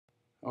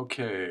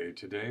Okay,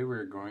 today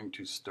we're going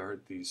to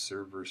start the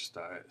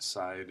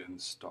server-side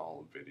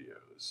install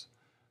videos.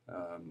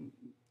 Um,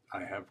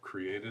 I have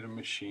created a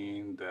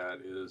machine that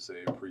is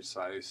a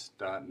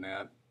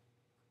precise.net,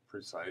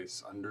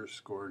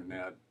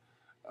 precise_net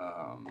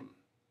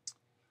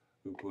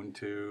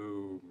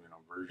Ubuntu,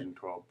 version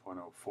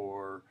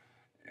 12.04,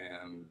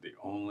 and the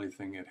only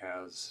thing it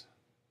has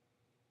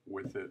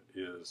with it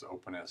is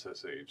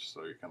OpenSSH,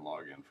 so you can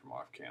log in from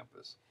off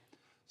campus.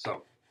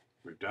 So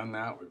we've done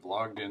that, we've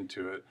logged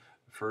into it.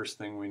 The first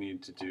thing we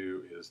need to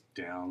do is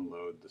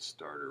download the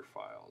starter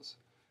files.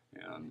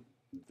 And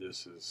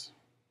this is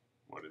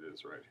what it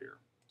is right here.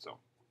 So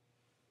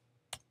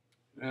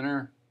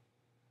enter.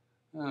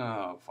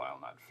 Oh, file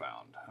not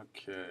found.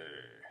 Okay.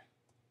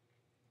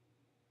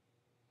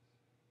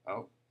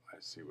 Oh, I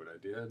see what I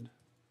did.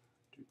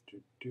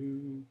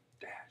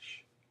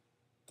 Dash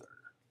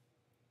starter.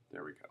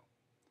 There we go.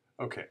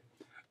 Okay,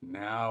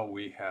 now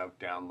we have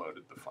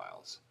downloaded the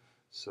files.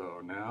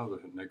 So now the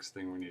next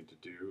thing we need to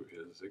do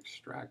is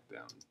extract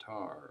them.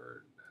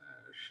 tar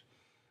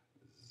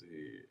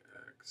 -zxvf.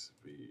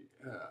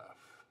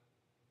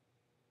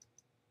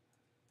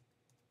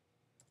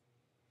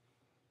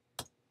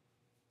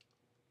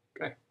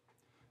 Okay,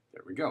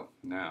 there we go.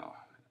 Now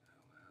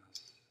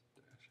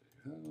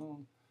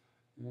ls-al,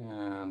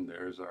 and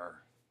there's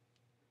our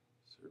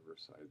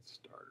server-side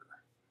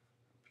starter,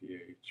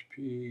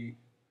 PHP,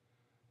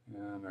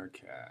 and our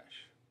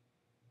cache.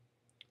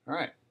 All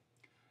right.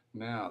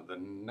 Now, the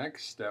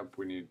next step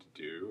we need to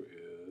do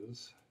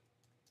is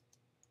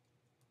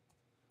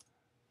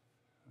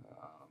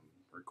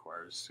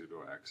requires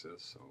sudo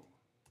access. So,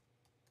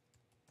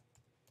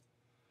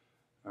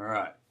 all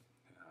right.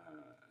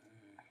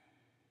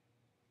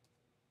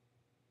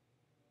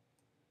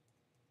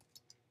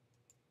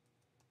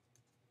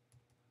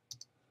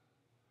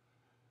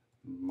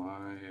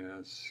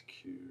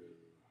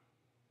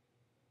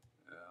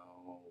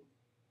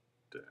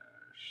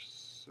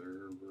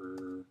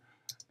 MySQL-server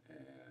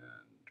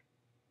and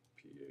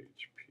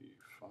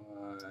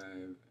PHP5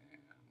 and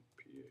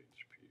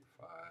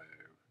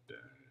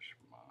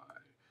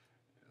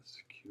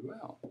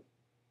PHP5-MySQL.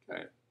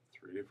 Okay,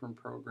 3 different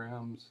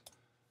programs.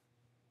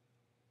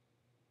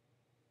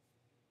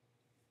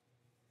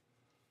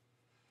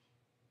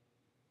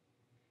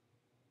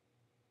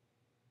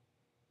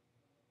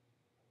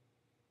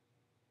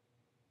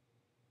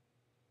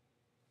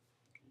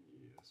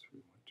 Yes, we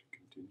want to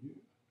continue.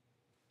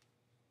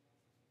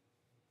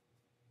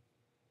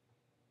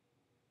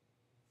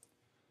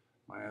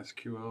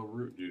 MySQL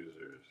root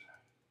users.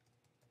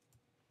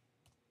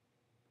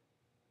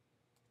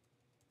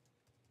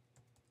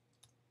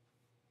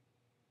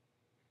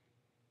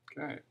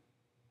 Okay,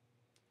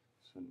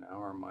 so now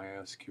our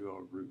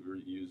MySQL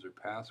root user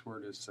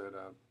password is set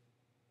up,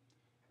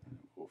 and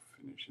we'll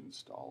finish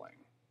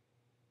installing.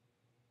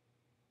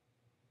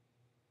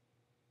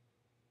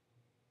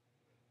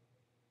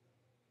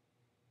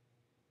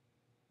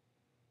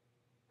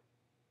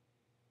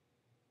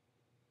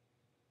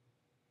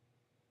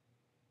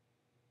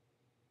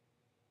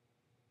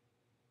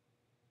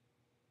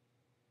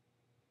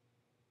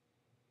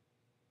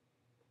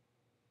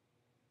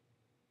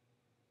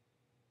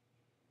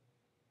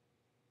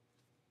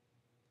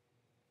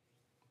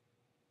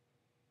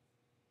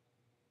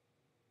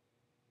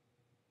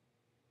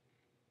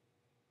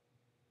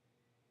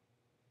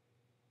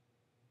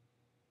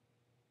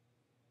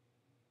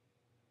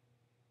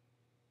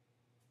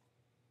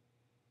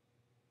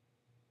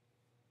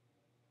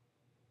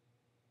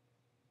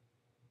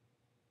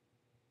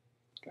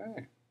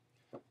 Okay,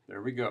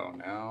 there we go.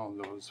 Now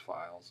those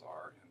files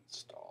are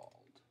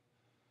installed.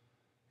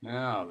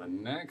 Now the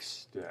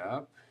next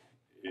step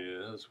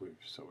is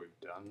we've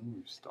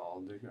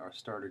installed our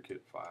starter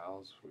kit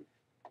files. We've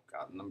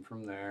gotten them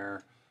from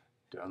there,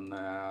 done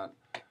that.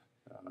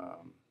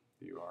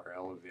 The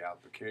URL of the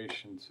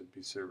application should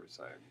be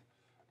server-side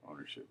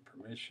ownership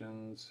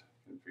permissions.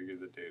 Configure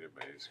the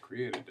database.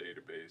 Create a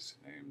database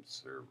named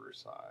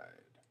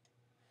ServerSide.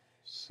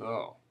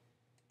 So,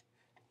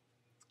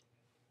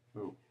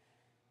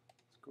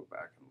 let's go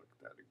back and look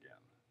at that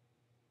again.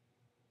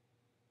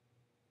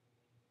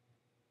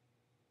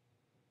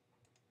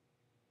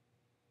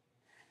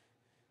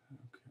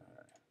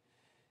 Okay.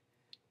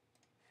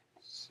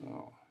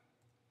 So,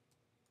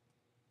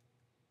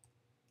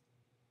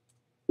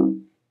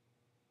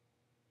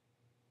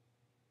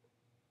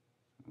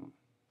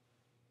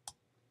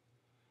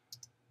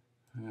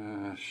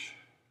 dash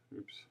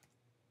u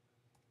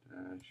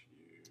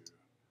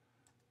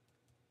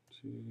t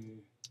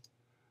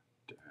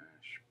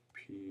dash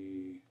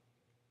p.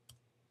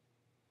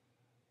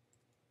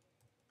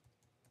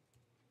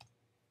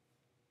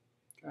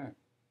 Okay.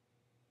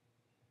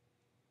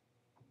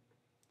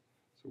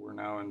 So we're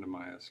now into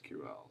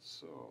MySQL.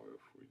 So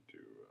if we do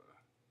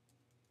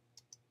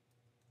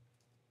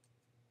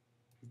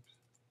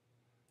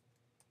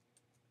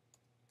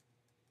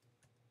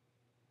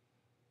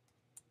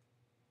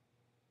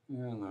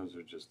and those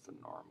are just the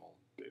normal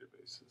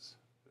databases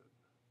that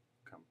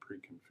come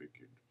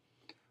pre-configured.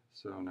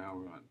 So now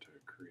we want to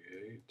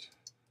create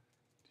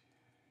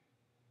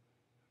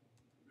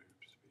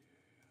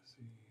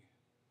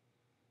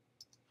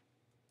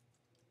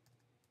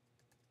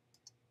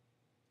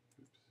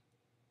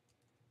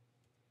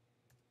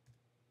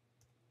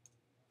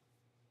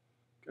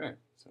Okay,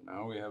 so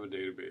now we have a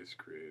database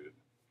created.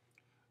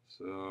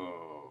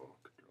 So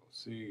Control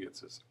C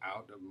gets us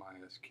out of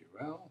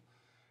MySQL,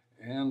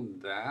 and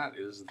that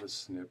is the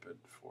snippet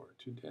for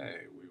today.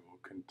 We will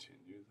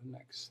continue the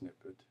next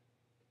snippet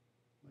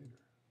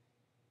later.